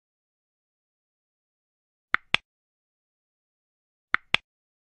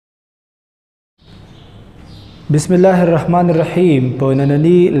बिस्मिल्लाहिर्रहमानिर्रहीम په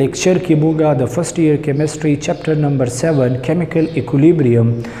نننی لیکچر کې موږ د فرست ایئر کیمستري چپټر نمبر 7 کیمیکل ایکولیبریم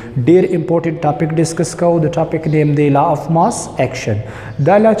ډیر امپورټنت ټاپک ډیسکس کوو. د ټاپک نیم دی لا اف ماس ایکشن.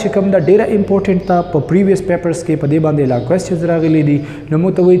 دا لا چې کوم دا ډیره امپورټنت تا په پریویس پیپرز کې په دې باندې لا کوېسچنز راغلي دي. نو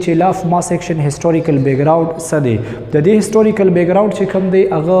موږ ته وایي چې لا اف ماس ایکشن هیسټوریکل بیک ګراوند څه دی. د دې هیسټوریکل بیک ګراوند چې کوم دی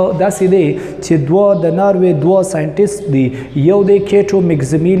هغه داسې دی چې دوه د ناروې دوه ساينټیست دي. یو دی کیټو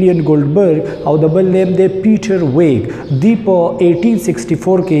میکزیمیلیان ګولډبرګ او د بل نیم دی پیټر ویګ. دی په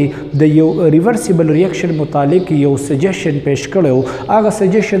 1864 کې د یو ریورسیبل ریاکشن متعلق یو سجیشن پیش کړو. هغه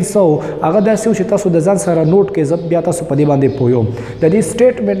سجیشن سو هغه داسې چې تاسو د ځان سره نوٹ کې زب بیا تاسو په دې باندې پویو. د دې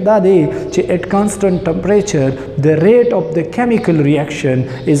سټیټمنټ دا دی چې at constant temperature the rate of the chemical reaction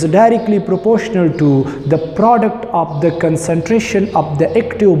is directly proportional to the product of the concentration of the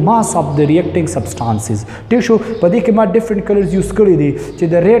active mass of the reacting substances. ٹھیک شو. په دې کې ما ډیفرنٹ کلرز یوز کړی دي چې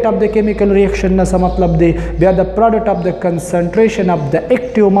د ریټ اف د کیمیکل ریاکشن نه څه مطلب دی, بیا the product of the concentration of the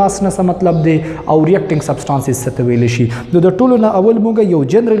active mass نه څه مطلب دی, او reacting substances څه ته ویل شي. نو د ټولو نه اول موږ یو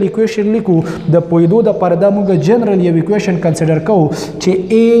جنرال اکویشن لیکو. د پویدو د پاره دا موږ جنرال یو اکویشن کنسیډر کوو چې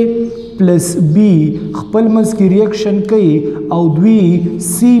A پلس بی خپل منځ کې ریاکشن کوي او دوی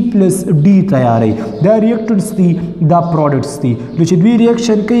سی پلس ډي تیاروي. دا ریاکټنټس دي, دا پروډکټس دي. نو چې دوی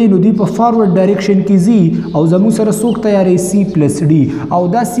ریاکشن کوي نو دوی په فارورډ ډایرکشن کې ځي او زموږ سره څوک تیاروي سی پلس ډي, او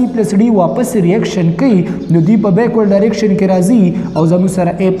دا سی پلس ډي واپس ریاکشن کوي نو دوی په بیکورډ ډایرکشن کې راځي او زموږ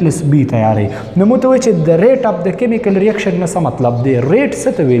سره A پلس بی تیاروي. نو موږ ته وایي چې د ریټ اف د کیمیکل ریاکشن نه څه مطلب دی. ریټ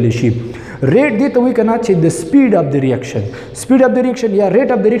څه ته ویلی شي؟ ریټ دی ته وایي که نه چې د سپیډ اف د ریاکشن. سپیډ اف د ریاکشن یا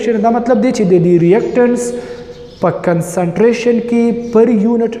ریټ اف د ریاکشن دا مطلب دی چې د دې ریاکټنټس په کنسنټریشن کې پر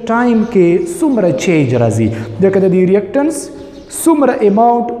یونټ ټایم کې څومره چینج راځي. ځکه د دې ریاکټنټس څومره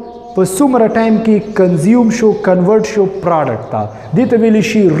اماونټ په څومره ټایم کې کنزیوم شو, کنورټ شو پروډکټ ته. دې ته ویلی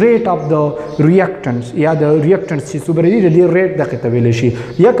شي ریټ اف د ریاکټنټس یا د ریاکټنټس چې څومره دي د دې ریټ دغه ته ویلی شي.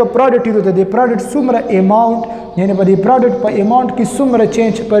 یا که پروډکټ وي نو د دې پروډکټ څومره اماونټ یعنی په دې پروډکټ په اماونټ کې څومره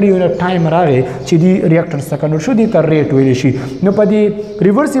چینج پر یونټ ټایم راغی چې دې ریاکټنټس ته کنورټ شو, دې ته ریټ ویلی شي. نو په دې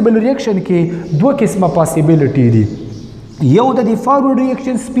ریورسیبل ریاکشن کې دوه قسمه پاسیبلټي دي. یو د دې فارورډ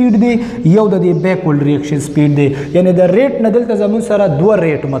ریاکشن سپیډ دی, یو د دې بیکورډ ریاکشن سپیډ دی. یعنی د ریټ نه دلته زموږ سره دوه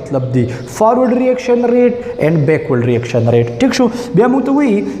ریټ مطلب دی, فارورډ ریاکشن ریټ اینڈ بیکورډ ریاکشن ریټ. ټیک شو. بیا موږ ته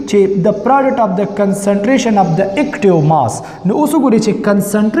وایي چې د پروډکټ اف د کنسنټریشن اف د ایکټیو ماس. نو اوس وګورئ چې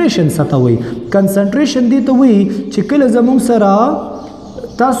کنسنټریشن څه ته وایي. کنسنټریشن دې ته وایي چې کله زموږ سره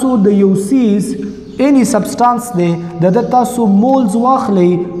تاسو د یو سیز any substance دی د تاسو مولز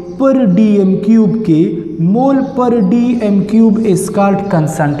واخلئ پر D M cube کې مول پر D M cube is called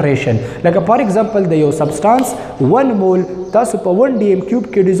concentration. لکه فار ایگزامپل د یو سبسټانس 1 مول تاسو په 1 D M cube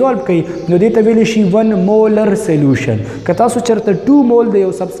کې ډیزولو کړئ نو دې ته ویلی شي 1 مولر سولوشن. که تاسو چرته 2 مول د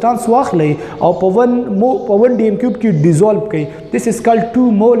یو سبسټانس واخلئ او په 1 D M cube کې ډیزولو کړئ, this is called 2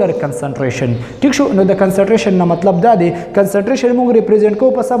 molar concentration. ٹھیک شو. نو د کنسنټریشن نه مطلب دا دی, کنسنټریشن موږ ریپرزینټ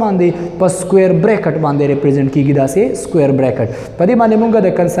کوو په څه باندې, په سکویر بریکټ باندې ریپرزینټ کیږي. داسې سکویر بریکټ په دې باندې موږ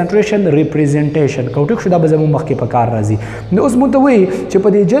د کنسنټریشن ریپرزینټیشن کوو. ټیک شو. دا به زموږ مخکې په کار راځي. نو اوس موږ ته وایي چې په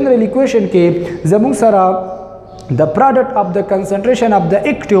دې جنرال اکویشن کې زموږ سره the product of the concentration of the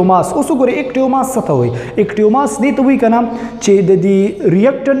active mass. اوس وګورئ active mass څه ته وایي. active mass دې ته وایي که نه چې د دې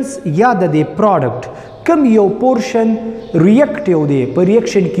ریاکټنټس یا د دې پروډکټ کم یو پورشن ریاکټیو دی په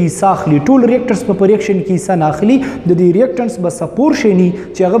ریاکشن کې حصه اخلي. ټول ریاکټرز په ریاکشن کې حصه نه اخلي. د دې ریاکټنټس به څه پورشن وي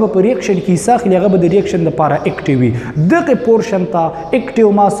چې هغه به په ریاکشن کې حصه اخلي, هغه به د ریاکشن لپاره اکټیو وي. دغه پورشن ته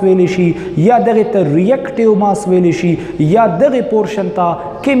اکټیو ماس ویلی شي, یا دغه ته ریاکټیو ماس ویلی شي, یا دغه پورشن ته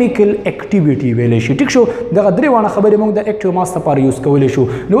کیمیکل اکټیویټي ویلی شي. ټیک شو. دغه درې واړه خبرې موږ د اکټیو ماس لپاره یوز کولی شو.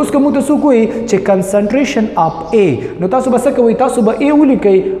 نو اوس که موږ ته څوک وایي چې کنسنټریشن اف A, نو تاسو به څه کوئ, تاسو به A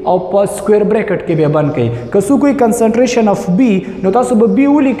ولیکئ او په سکویر بریکټ کې بیا بند کړئ. که څوک وایي کنسنټریشن اف B, نو تاسو به B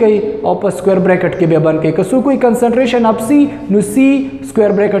ولیکئ او په سکویر بریکټ کې بیا بند کړئ. که څوک وایي کنسنټریشن اف C, نو C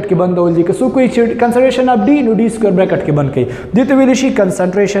سکویر بریکټ کې بندول دي. که څوک وایي چې کنسنټریشن اف D, نو D سکویر بریکټ کې بند کړئ. دې ته ویلی شي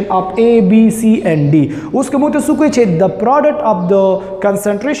کنسنټریشن اف A, B, C and D. اوس که موږ ته څوک وایي چې د پروډکټ اف د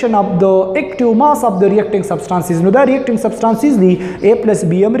کنسنټریشن اف د active mass of the reacting substances, نو دا reacting substances دي A plus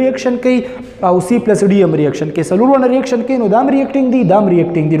B هم ریاکشن کوي او C plus D هم ریاکشن کوي. څلورونه ریاکشن کوي, نو دا هم ریاکټینګ دي, دا هم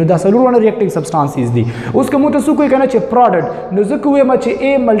ریاکټینګ دي. نو دا څلورونه ریاکټینګ substances دي. اوس که موږ ته څوک وایي که نه چې پروډکټ, نو ځکه وایم چې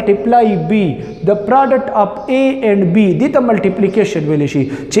A ملټیپلای B, د پروډکټ اف A and B دې ته ملټیپلیکیشن ویلی شي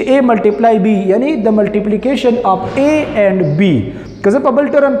چې A ملټیپلای B یعنی د ملټیپلیکیشن اف A and B. که زه په بل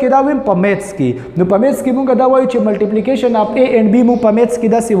ټرم کې دا ویم په میتھس کې نو په میتھس کې موږ دا وایو چې ملټیپلیکیشن اف A and B موږ په میتھس کې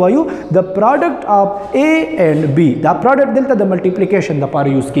داسې وایو د پروډکټ اف A and B دا پروډکټ دلته د ملټیپلیکیشن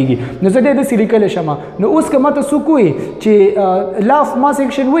لپاره یوز کیږي نو زه دې داسې لیکلی شم نو اوس که ماته څوک وایي چې لا اف ماس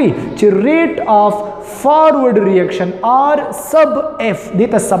ایکشن وایي چې ریټ اف فارورډ ریاکشن R sub F دې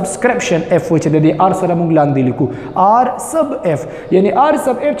ته سبسکرپشن F وایي چې د دې R سره موږ لاندې لیکو R sub F یعنی R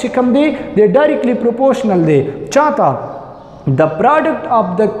sub F چې کوم دی د ډایرکټلی پروپورشنل دی چاته the product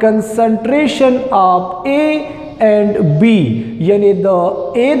of the concentration of A and B یعنی د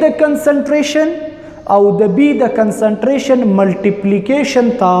A د concentration او د B د concentration multiplication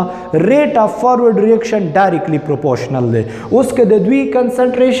ته rate of forward reaction directly proportional دی اوس که د دوی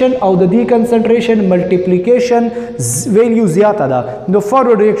concentration او د دې concentration multiplication value زیاته ده نو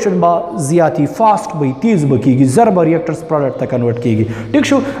forward reaction به زیاتی fast به تیز به کیږي زر به reactors product ته convert کیږي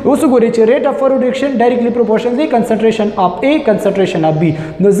ټیک شو اوس وګورئ چې rate of forward reaction directly proportional دی concentration of A concentration of B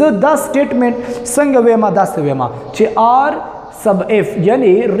نو زه دا statement څنګه وایم داسې وایم چې R sub F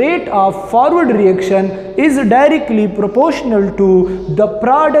yani rate of forward reaction is directly proportional to the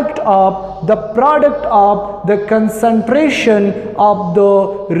product of the concentration of the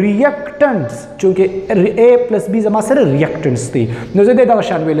reactants چونکہ A plus B زما سره reactants دی نو زه دا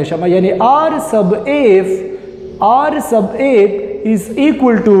شان ویل شم یعنی R sub F is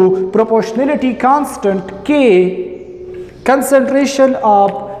equal to proportionality constant K concentration of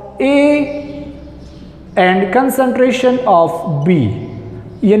A and concentration of B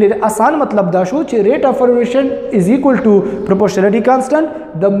यानी आसान मतलब दा शो चे rate of forward reaction is equal to proportionality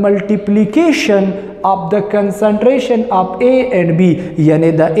constant the multiplication of the concentration of A and B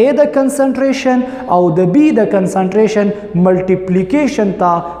यानी the A the concentration और the B the concentration multiplication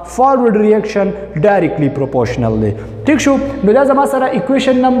ta forward reaction directly proportional दे ठीक show no दा जमा सारा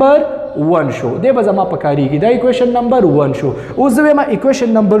equation number 1 شو دې به زما پکاريږي دا equation number 1 شو اوس زه ما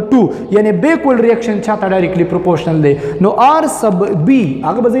equation number 2 یعنی backward reaction چاته directly proportional دی نو R sub B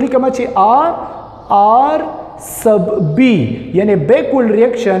هغه به لیکم چې R sub B یعنی backward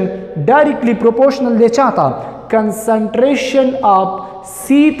reaction directly proportional دی چاته concentration of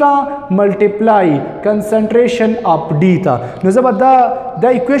C تا multiply concentration of D تا نو زبا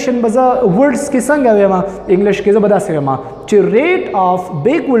دا equation بزا words کې څنګه ویما English کې زبا دا څنګه ویما چې rate of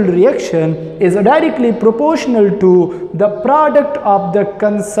backward reaction is directly proportional to the product of the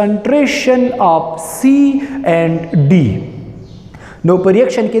concentration of C and D نو پر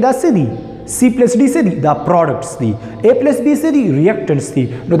reaction کې دا څه دي C plus D څه دي دا products دي A plus B څه دي reactants دي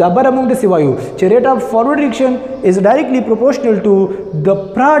نو دا بره موږ داسې وایو چې rate of forward reaction is directly proportional to the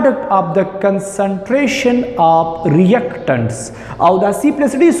product of the concentration of reactants او دا C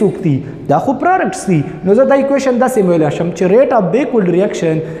plus D څوک دي دا خو products دي نو زه دا equation داسې ویلی شم چې rate of backward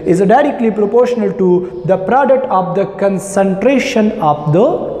reaction is directly proportional to the product of the concentration of the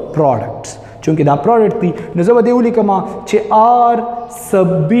products چونکہ دا پروڈکٹ تھی نو زه به دې ولیکم چې R sub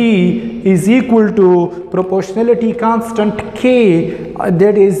B is equal to proportionality constant K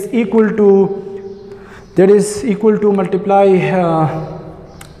that is equal to multiply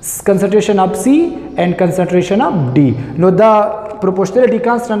concentration of C and concentration of D نو دا proportionality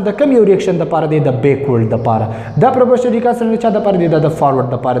constant د کوم یو ریاکشن د پاره دی د بیکورډ د پاره دا proportionality constant چا د پاره دی د فارورډ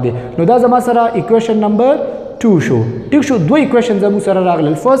د پاره دی نو دا زما سره equation number 2 شو ټیک شو دوه equation زمو سره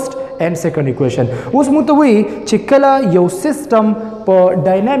راغلل فرست and second equation اوس مو ته وی چې کله یو سیستم په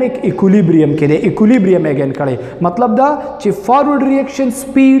ډاینامیک ایکولیبریم کې دی ایکولیبریم اگین کړي مطلب دا چې فارورډ ریاکشن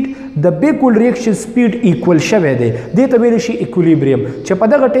سپیډ د بیکورډ ریاکشن سپیډ ایکوال شوی دی دې ته ویل شي ایکولیبریم چې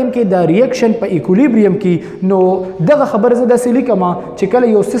په دغه ټیم کې د ریاکشن په ایکولیبریم کې نو دغه خبره زه داسې لیکم چې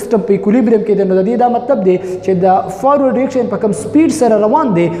کله یو سیستم په ایکولیبریم کې دی نو د دې دا مطلب دی چې د فارورډ ریاکشن په کوم سپیډ سره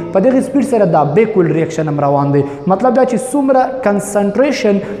روان دی په دغه سپیډ سره د بیکورډ ریاکشن هم روان دی مطلب دا چې څومره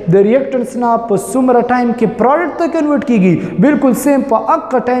کنسنټریشن د ریاکټنټس نه په څومره ټایم کې پروډکټ ته کنورټ کیږي بالکل سیم په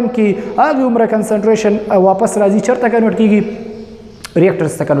هغه ټایم کې هغه عمره کنسنټریشن واپس راځي چرته کنورټ کیږي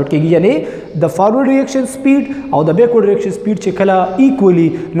reactors ته کنورټ کیږي یعنی د فارورډ ریاکشن سپیډ او د بیکورډ ریاکشن سپیډ چې کله ایکولی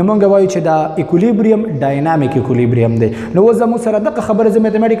نو موږ وایو چې دا ایکولیبریم ډاینامیک ایکولیبریم دی نو اوس زموږ سره دغه خبره زه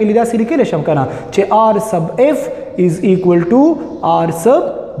میتھمیټیکلی داسې لیکلی شم کنه چې R sub F is equal to R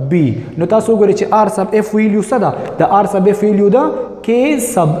sub B نو تاسو وګورئ چې R sub F ویلیو څه ده د R sub F ویلیو ده K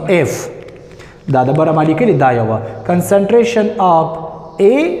sub F دا د بره ما لیکلی دا یو concentration of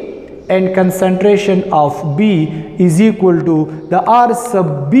A and concentration of B is equal to the R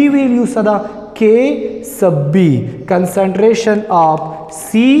sub B value sada K sub B concentration of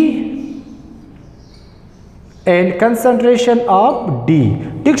C and concentration of D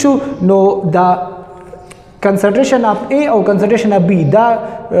ठीक show no the concentration of A or concentration of B da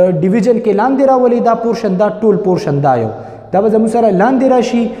division के लांदे रावली da portion da tool portion da yo دا به زموږ سره لاندې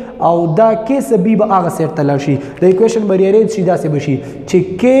راشي او دا K sub B به هغه سیټ ته لاړ شي. د ایکویشن به ریارینج شي داسې به شي چې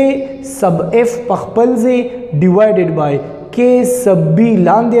K sub F په خپل ځای ډیوایډډ بای K sub B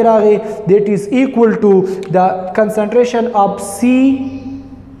لاندې راغی that is equal to the concentration of C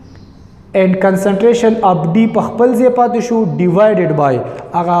and concentration of D په خپل ځای پاتې شو divided by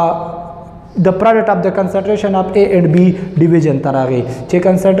هغه the product of the concentration of A and B division ته راغی چې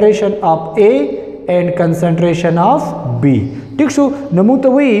concentration of A and concentration of B. ٹھیک شو نو موږ ته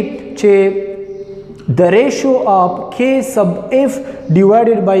وایي چې the ratio of K sub F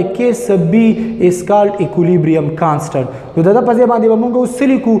divided by K sub B is called equilibrium constant. نو دا په ځای باندې به موږ اوس څه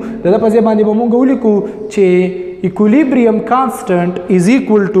لیکو دا په ځای باندې به موږ ولیکو چې equilibrium constant is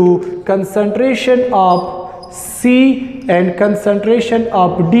equal to concentration of C and concentration of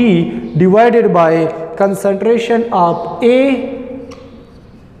D divided by concentration of A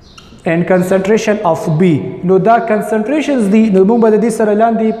and concentration of B. نو دا concentrations دی نو موږ به د دې سره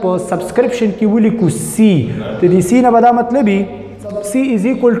لاندې په subscription کې ولیکو C. د دې C نه به دا مطلب C is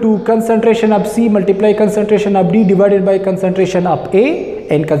equal to concentration of C multiply concentration of D divided by concentration of A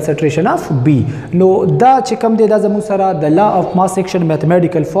and concentration of B. نو دا چې کوم دی دا زموږ سره د law of mass action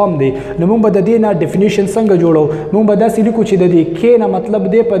mathematical form دی. نو موږ به د دې نه definition څنګه جوړو موږ به داسې لیکو چې د دې K نه مطلب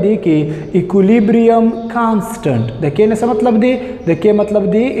دی په دې کې equilibrium constant. د K نه څه مطلب دی د K مطلب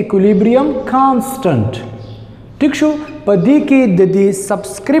دی equilibrium constant. ٹھیک شو په دې کې د دې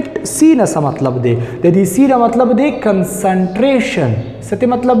سبسکرپټ C نه څه مطلب دی د دې C نه مطلب دی concentration څه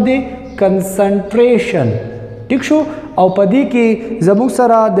مطلب دی concentration. ٹھیک شو او په دې کې زموږ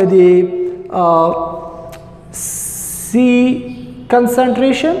سره د دې C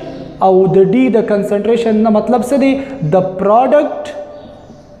concentration او د D د concentration نه مطلب څه دی the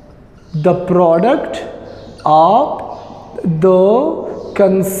product of the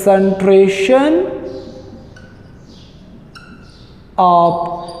concentration of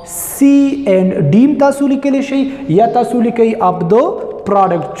C and D تاسو لیکلی شي یا تاسو لیکي of the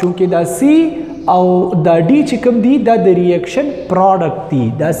product چونکه دا C او دا D چې کوم دی دا د ریاکشن پروډکټ دی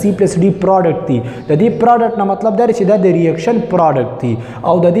دا C plus D پروډکټ دی د دې پروډکټ نه مطلب دا چې دا د ریاکشن پروډکټ دی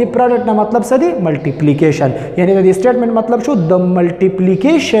او د دې پروډکټ نه مطلب څه دی ملټیپلیکیشن یعنی د دې سټیټمنټ مطلب شو د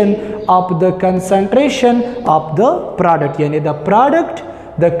ملټیپلیکیشن of the concentration of the product یعنی د پروډکټ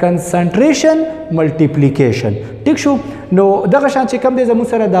the concentration multiplication. ٹھیک شو نو دغه شان چې کوم دی زموږ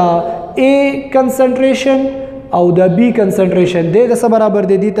سره دا A concentration او د B concentration دی د څه برابر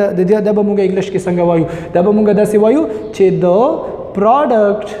دی د به موږ انګلیش کې څنګه وایو دا به موږ داسې وایو چې the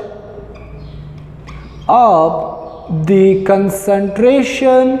product of the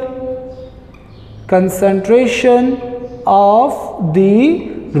concentration of the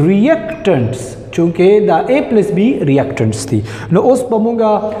reactants چونکه دا A plus B reactants دي. نو اوس په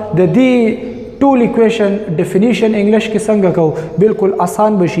مونږه د دې ټول equation definition انګلیش کې څنګه کو بالکل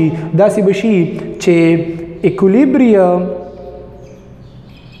آسان بشي داسې بشي چې equilibrium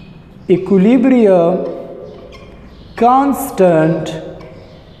constant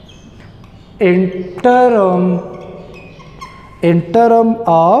in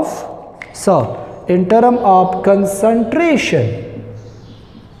term of concentration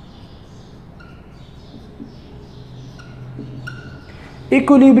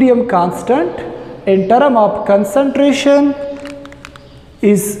equilibrium constant in term of concentration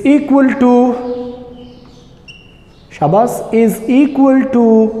is equal to is equal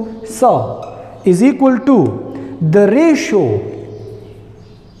to the ratio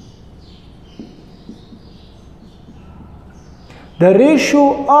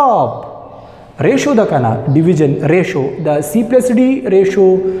of the kana division ratio the C plus D ratio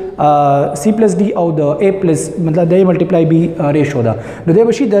C plus D او the A plus मतलब they multiply B ratio da no they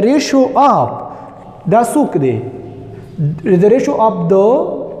بشي the ratio of دا څوک دی the ratio of the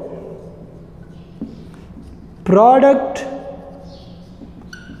product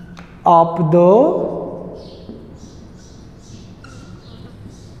of the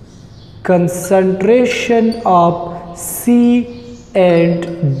concentration of C and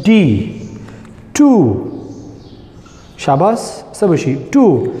D to Shabas Sabashi to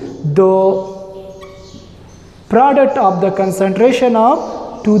the product of the concentration of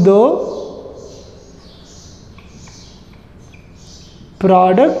to the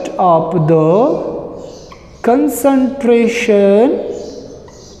product of the concentration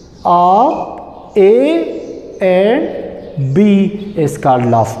of A and B is called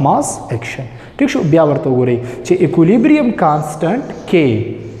law of mass action. ٹھیک شو بیا ورته وګورئ چې equilibrium constant K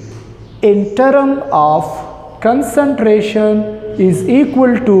in term of concentration is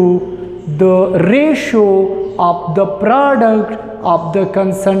equal to the ratio of the product of the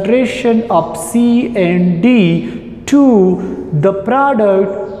concentration of C and D to the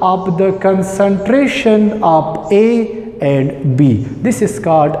product of the concentration of A and B. This is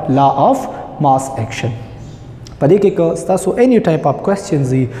called law of mass action. Padhe ke tasu any type of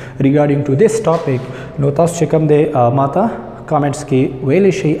questions regarding to this topic no tasu chekam de mata comments ke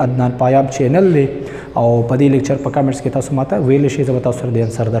wele shay Adnan Payaab channel le او پدې لیکچر په کمنټس کې تاسو ماته ویل شي زه به تاسو سره د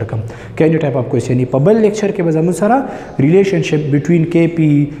انسر درکم کینی ټایپ اف کوېسچن په بل لیکچر کې به زموږ سره ریلیشنشپ بټوین کې پی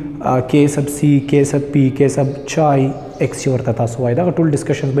کې سب سی کې سب پی کې سب چای ایکس ورته تاسو وایي دا ټول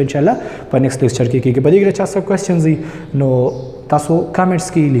ډسکشنز به ان شاء الله په نیکسټ لیکچر کې کېږي په دې کې چا څه کوېسچنز نو تاسو کمنټس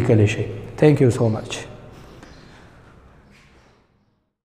کې لیکلی شئ. تھینک یو سو مچ.